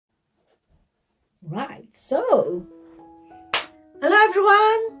Right, so hello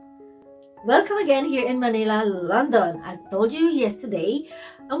everyone, welcome again here in Manila, London. I told you yesterday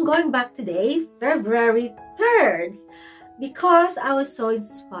I'm going back today, February 3rd, because I was so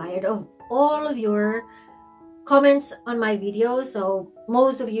inspired of all of your comments on my videos. So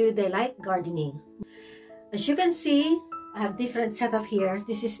most of you, they like gardening. As you can see, I have different setup here.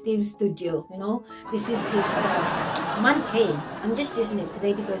 This is Steve's studio, this is his man cave. I'm just using it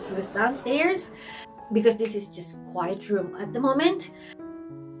today because he was downstairs, because this is just quiet room at the moment.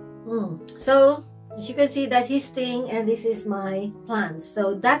 So as you can see, that his thing, and this is my plants.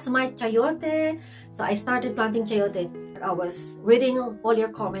 So that's my chayote. So I started planting chayote. I was reading all your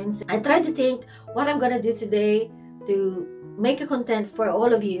comments. I tried to think what I'm gonna do today to make a content for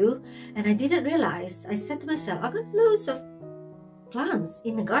all of you, and I didn't realize, I said to myself, I got loads of plants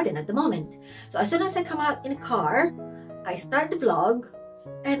in the garden at the moment. So as soon as I come out in a car, I start the vlog,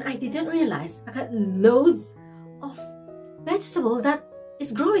 and I didn't realize I got loads of vegetable that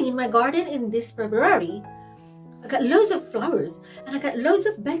is growing in my garden in this February. I got loads of flowers, and I got loads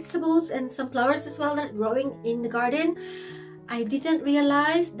of vegetables and some flowers as well that are growing in the garden. I didn't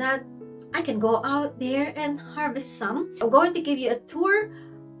realize that I can go out there and harvest some. I'm going to give you a tour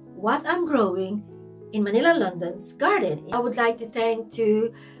what I'm growing in Manila, London's garden. I would like to thank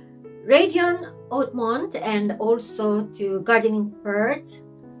to Radion Oatmont, and also to Gardening Perth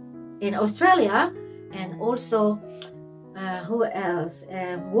in Australia, and also who else?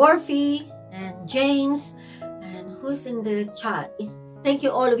 Warfy and James, and who's in the chat. Thank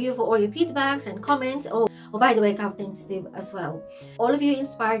you all of you for all your feedbacks and comments. Oh, by the way, Captain Steve as well. All of you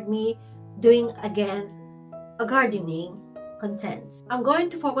inspired me doing again a gardening content. I'm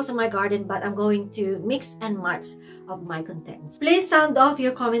going to focus on my garden, but I'm going to mix and match of my contents. Please sound off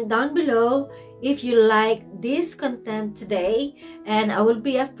your comment down below if you like this content today, and I would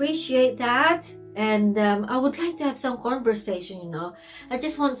appreciate that. And I would like to have some conversation. I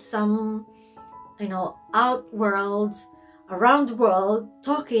just want some around the world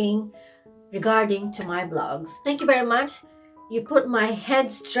talking regarding to my blogs. Thank you very much. You put my head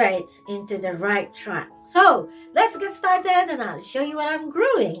straight into the right track. So let's get started, and I'll show you what I'm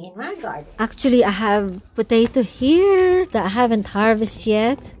growing in my garden. Actually, I have potato here that I haven't harvested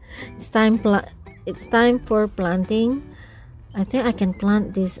yet. It's time for planting. I think I can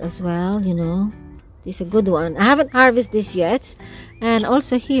plant this as well. This is a good one. I haven't harvested this yet. And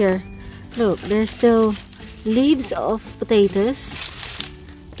also here, look, there's still leaves of potatoes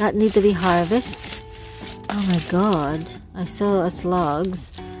that need to be harvested. Oh my god, I saw a slugs.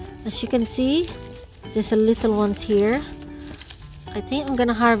 As you can see, there's a little ones here. I think I'm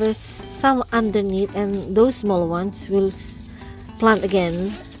gonna harvest some underneath, and those small ones will plant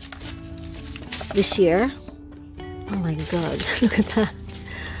again this year. Oh my god, look at that.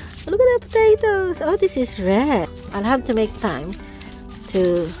 Look at the potatoes. Oh, this is red. I'll have to make time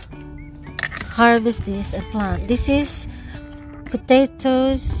to harvest this and plant. This is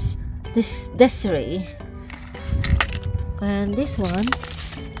potatoes Desiree. And this one,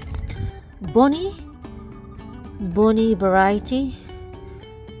 Bonnie variety,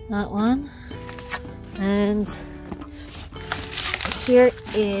 that one. And here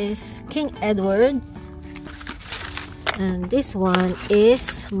is King Edward's, and this one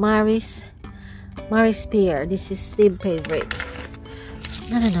is Mary's Pear. This is Steve's favorite.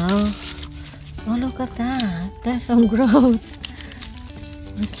 I don't know. Oh, look at that, there's some growth.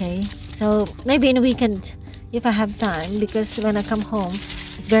 Okay, so maybe in a weekend, if I have time, because when I come home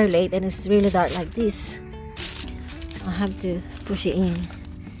it's very late and it's really dark like this, I have to push it in.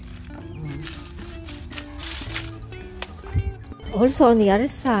 Also on the other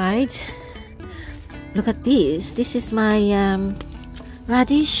side, look at this. This is my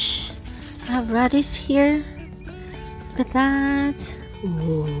radish. I have radish here. Look at that.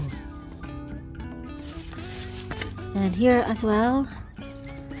 Ooh. And here as well,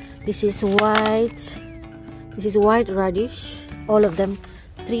 this is white. This is white radish, all of them,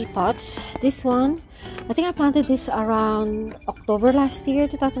 3 pots. This one, I think I planted this around October last year,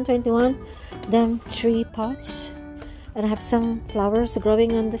 2021. Then 3 pots, and I have some flowers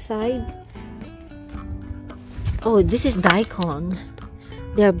growing on the side. Oh, this is daikon.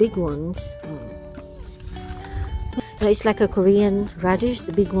 They are big ones. It's like a Korean radish,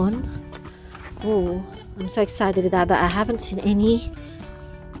 the big one. Oh, I'm so excited with that, but I haven't seen any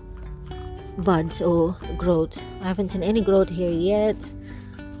buds or growth. I haven't seen any growth here yet.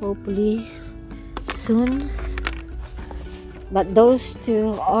 Hopefully soon. But those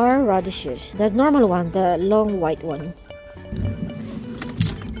 2 are radishes. The normal one, the long white one.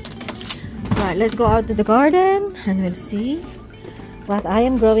 Right, let's go out to the garden and we'll see what I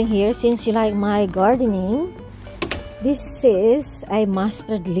am growing here, since you like my gardening. This is a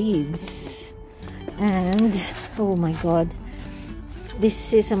mustard leaves, and oh my god,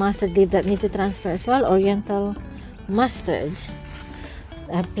 this is a mustard leaf that need to transfer as well. Oriental mustard.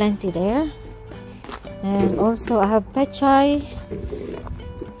 I have plenty there. And also I have pechay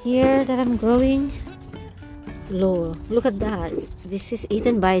here that I'm growing. Look at that. This is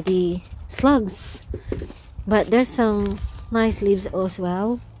eaten by the slugs, but there's some nice leaves as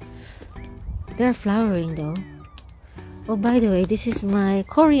well. They're flowering though. Oh, by the way, this is my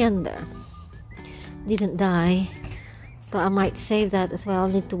coriander. Didn't die, but I might save that as well.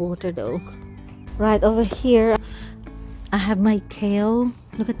 Need to water though. Right over here I have my kale.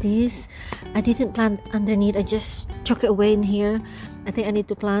 Look at this. I didn't plant underneath. I just chuck it away in here. I think I need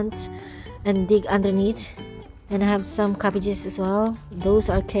to plant and dig underneath. And I have some cabbages as well. Those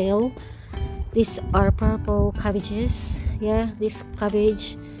are kale. These are purple cabbages. Yeah, this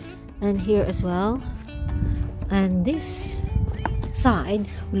cabbage. And here as well. And this side,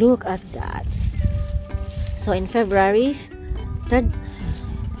 look at that. So in February, 2nd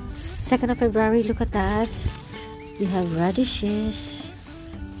of February, look at that. We have radishes.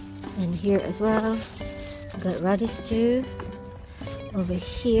 And here as well, got radish too. Over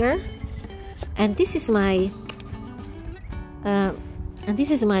here. And this is my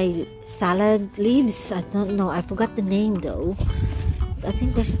salad leaves. I don't know, I forgot the name though. I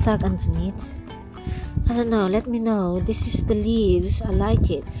think there's a tag underneath. I don't know, let me know. This is the leaves. I like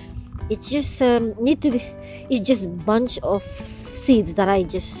it. It's just it's just bunch of seeds that I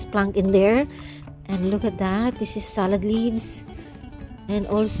just plunk in there. And look at that, this is salad leaves. And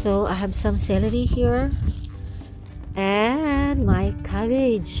also I have some celery here. And my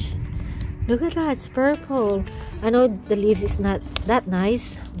cabbage. Look at that, it's purple. I know the leaves is not that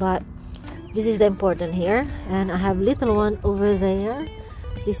nice, but this is the important here. And I have little one over there.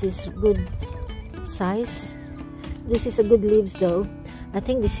 This is good size. This is a good leaves though. I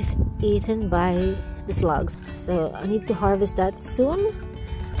think this is eaten by the slugs, so I need to harvest that soon,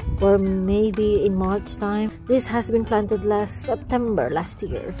 or maybe in March time. This has been planted last September last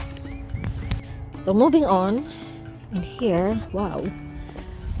year. So moving on, and here, wow,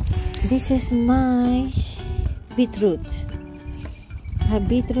 this is my beetroot. I have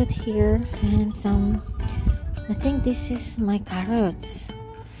beetroot here and some, I think this is my carrots.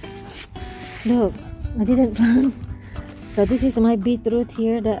 Look, I didn't plant. So this is my beetroot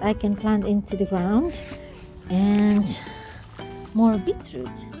here that I can plant into the ground. And more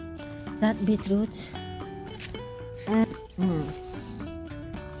beetroot. That beetroot. And,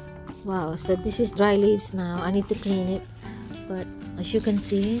 wow, so this is dry leaves now. I need to clean it. But as you can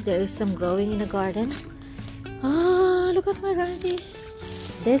see, there is some growing in the garden. Ah, look at my radish.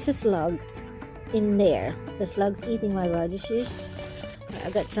 There's a slug in there. The slug's eating my radishes. I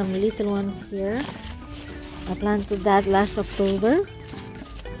got some little ones here. I planted that last October.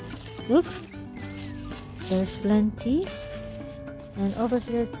 Look, there's plenty. And over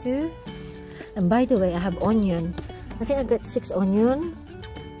here too. And by the way, I have onion. I think I got 6 onion.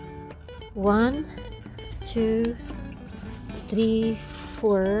 1, 2, 3,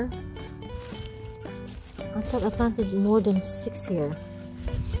 4. I thought I planted more than 6 here.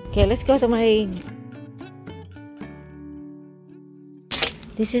 Okay, let's go to my...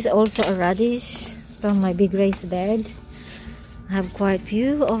 This is also a radish from my big raised bed. I have quite a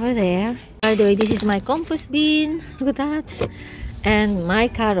few over there. By the way, this is my compost bin. Look at that. And my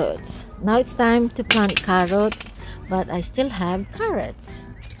carrots. Now it's time to plant carrots, but I still have carrots.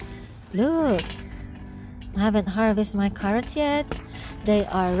 Look, I haven't harvested my carrots yet. They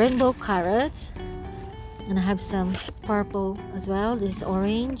are rainbow carrots. And I have some purple as well. This is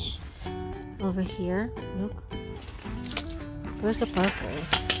orange over here. Look, where's the purple?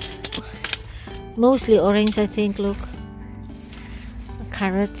 Mostly orange, I think. Look,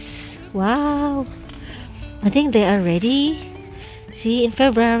 carrots. Wow, I think they are ready. See, in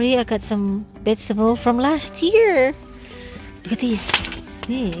February I got some vegetable from last year. Look at this, it's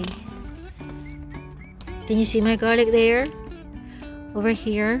big. Can you see my garlic there? Over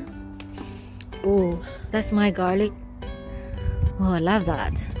here. Oh, that's my garlic. Oh, I love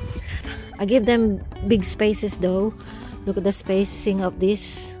that. I give them big spaces though. Look at the spacing of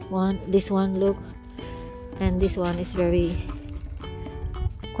this one, look. And this one is very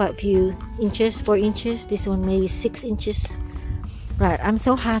quite few inches, 4 inches. This one maybe 6 inches. Right, I'm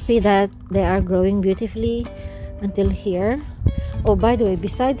so happy that they are growing beautifully until here. Oh, by the way,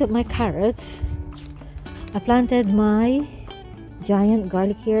 besides of my carrots, I planted my giant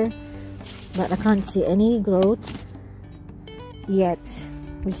garlic here, but I can't see any growth yet.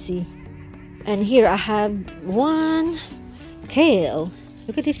 We'll see. And here I have 1, kale.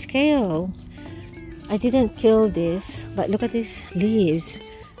 Look at this kale. I didn't kill this, but look at these leaves.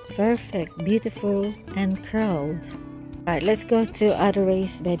 Perfect, beautiful, and curled. Alright, let's go to other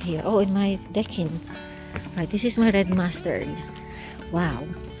raised bed here. Oh, in my decking. Alright, this is my red mustard. Wow.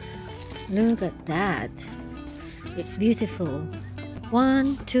 Look at that. It's beautiful.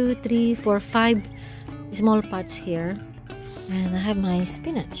 1, 2, 3, 4, 5 small pots here. And I have my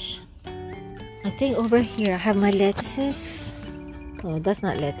spinach. I think over here I have my lettuces. Oh, that's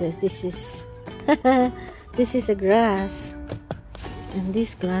not lettuce. This is this is a grass. And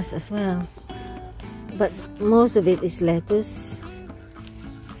this grass as well. But most of it is lettuce.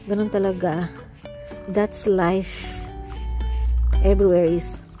 Ganun talaga. That's life. Everywhere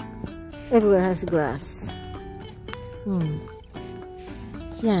has grass.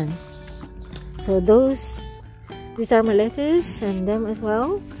 Yan. So these are my lettuce and them as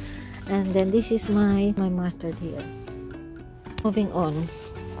well. And then this is my mustard here. Moving on.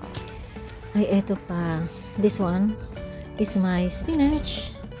 Ay, eto pa. This one is my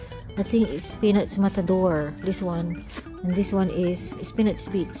spinach. I think it's spinach matador. This one. And this one is spinach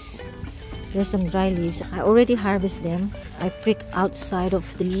beets. There's some dry leaves. I already harvest them. I prick outside of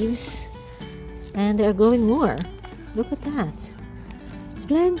the leaves. And they're growing more. Look at that. It's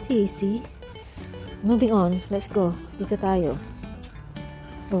plenty, see? Moving on. Let's go. Dito tayo.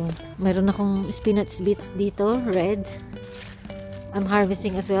 Oh, mayroon akong spinach beets dito. Red. I'm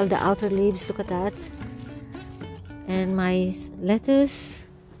harvesting as well the outer leaves. Look at that. And my lettuce.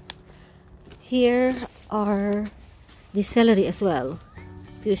 Here are the celery as well.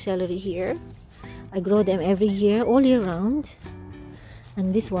 Few celery here. I grow them every year, all year round.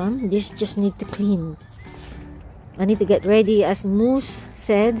 And this just need to clean. I need to get ready, as Moose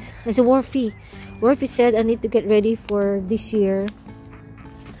said, as a Worfy said, I need to get ready for this year.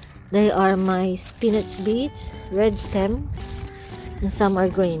 They are my spinach beets, red stem, and some are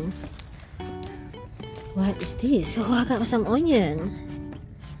green. What is this? Oh, I got some onion.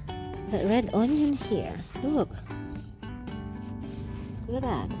 That red onion here. Look. Look at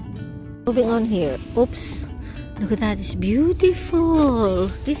that. Moving on here. Oops. Look at that. It's beautiful.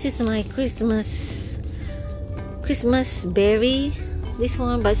 This is my Christmas berry. This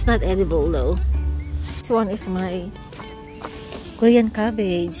one, but it's not edible though. This one is my Korean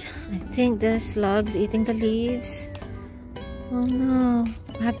cabbage. I think the slugs eating the leaves. Oh no.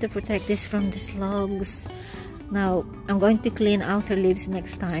 I have to protect this from the slugs. Now, I'm going to clean outer leaves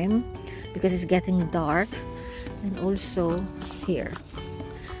next time because it's getting dark. And also here.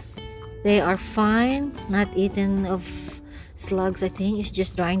 They are fine, not eaten of slugs, I think. It's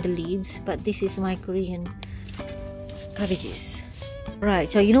just drying the leaves. But this is my Korean cabbages. Right,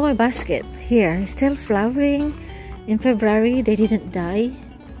 so you know my basket here is still flowering. In February, they didn't die.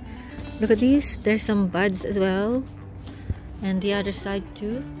 Look at these. There's some buds as well. And the other side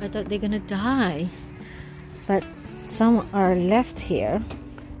too. I thought they're gonna die. But some are left here,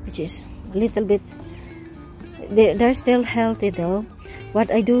 which is a little bit... They're still healthy though. What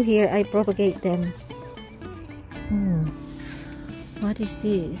I do here, I propagate them. What is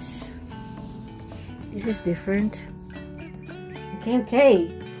this? This is different.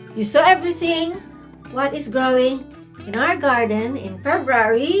 Okay. You saw everything. What is growing in our garden in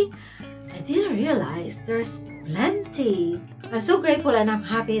February. I didn't realize there's plenty. I'm so grateful and I'm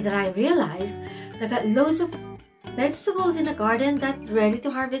happy that I realized that I got loads of vegetables in the garden that's ready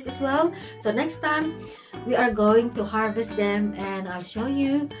to harvest as well. So next time we are going to harvest them and I'll show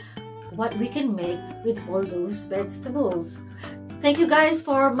you what we can make with all those vegetables. Thank you guys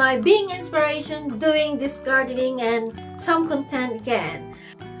for my being inspiration doing this gardening and some content again.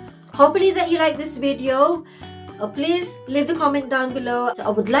 Hopefully that you like this video. Please leave the comment down below. I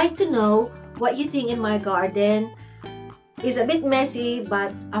would like to know what you think in my garden. It's a bit messy,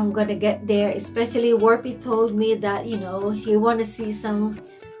 but I'm gonna get there. Especially Warpy told me that, you know, he want to see some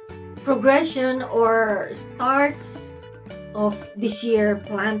progression or start of this year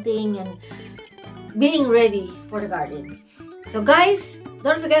planting and being ready for the garden. So guys,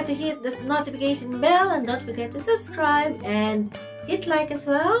 don't forget to hit the notification bell and don't forget to subscribe and hit like as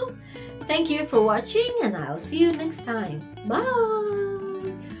well. Thank you for watching and I'll see you next time. Bye!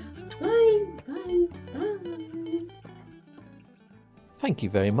 Bye! Bye! Bye! Thank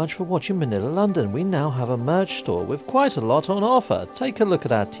you very much for watching Manila London. We now have a merch store with quite a lot on offer. Take a look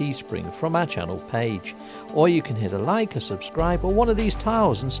at our Teespring from our channel page. Or you can hit a like, a subscribe or one of these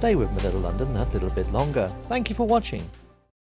tiles and stay with Manila London that little bit longer. Thank you for watching.